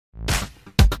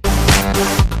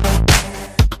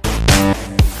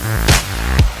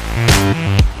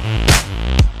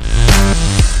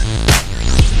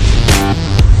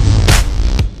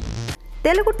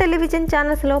Telugu television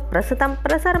ఛానల్స్లో ప్రస్తుతం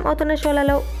ప్రసారం అవుతున్న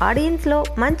షోలలో ఆడియన్స్లో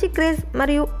మంచి క్రేజ్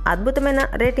మరియు అద్భుతమైన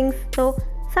రేటింగ్స్తో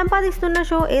సంపాదిస్తున్న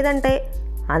షో ఏదంటే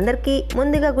అందరికీ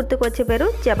ముందుగా గుర్తుకొచ్చే పేరు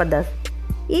జబర్దస్త్.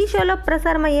 ఈ షోలో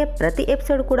ప్రసారమయ్యే ప్రతి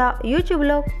ఎపిసోడ్ కూడా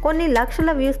యూట్యూబ్లో కొన్ని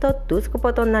లక్షల వ్యూస్తో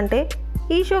దూసుకుపోతుందంటే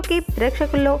ఈ షోకి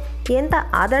ప్రేక్షకుల్లో ఎంత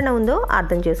ఆదరణ ఉందో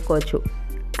అర్థం చేసుకోవచ్చు.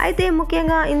 అయితే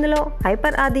ముఖ్యంగా ఇందులో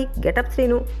హైపర్ ఆది, గెటప్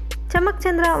శ్రీను, చమక్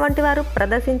చంద్ర వంటి వారు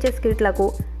ప్రదర్శించే స్కిట్లకు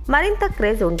మరింత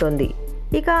క్రేజ్ ఉంటుంది.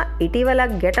 ఇక ఇటీవల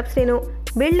గెటప్ శ్రీను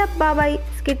బిల్డప్ బాబాయ్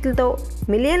స్కిట్లతో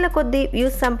మిలియన్ల కొద్దీ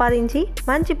వ్యూస్ సంపాదించి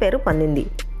మంచి పేరు పొందింది.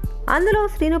 అందులో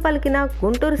శ్రీను పలికిన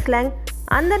గుంటూరు స్లాంగ్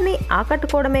అందరినీ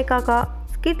ఆకట్టుకోవడమే కాక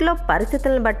స్కిట్లో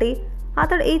పరిస్థితులను బట్టి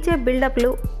అతడు ఇచ్చే బిల్డప్లు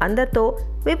అందరితో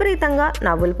విపరీతంగా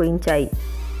నవ్వులు పూయించాయి.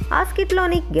 ఆ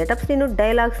స్కిట్లోని గెటప్ శ్రీను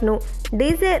డైలాగ్స్ను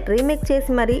డీజే రీమేక్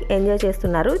చేసి మరీ ఎంజాయ్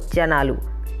చేస్తున్నారు జనాలు.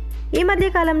 ఈ మధ్య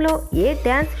కాలంలో ఏ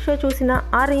డ్యాన్స్ షో చూసినా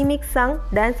ఆ రీమిక్స్ సాంగ్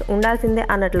డ్యాన్స్ ఉండాల్సిందే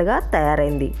అన్నట్లుగా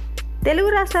తయారైంది. తెలుగు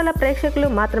రాష్ట్రాల ప్రేక్షకులు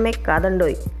మాత్రమే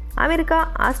కాదండోయ్, అమెరికా,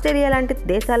 ఆస్ట్రేలియా లాంటి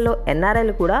దేశాల్లో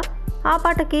ఎన్ఆర్ఐలు కూడా ఆ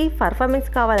పాటకి పర్ఫార్మెన్స్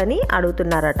కావాలని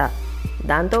అడుగుతున్నారట.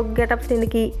 దాంతో గెటప్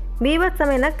శ్రీనికి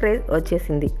బీభత్సమైన క్రేజ్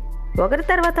వచ్చేసింది. ఒకరి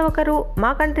తర్వాత ఒకరు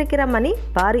మా కంట్రీకి రమ్మని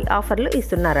భారీ ఆఫర్లు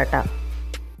ఇస్తున్నారట.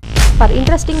 For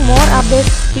interesting more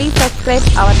updates, please subscribe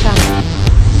our channel.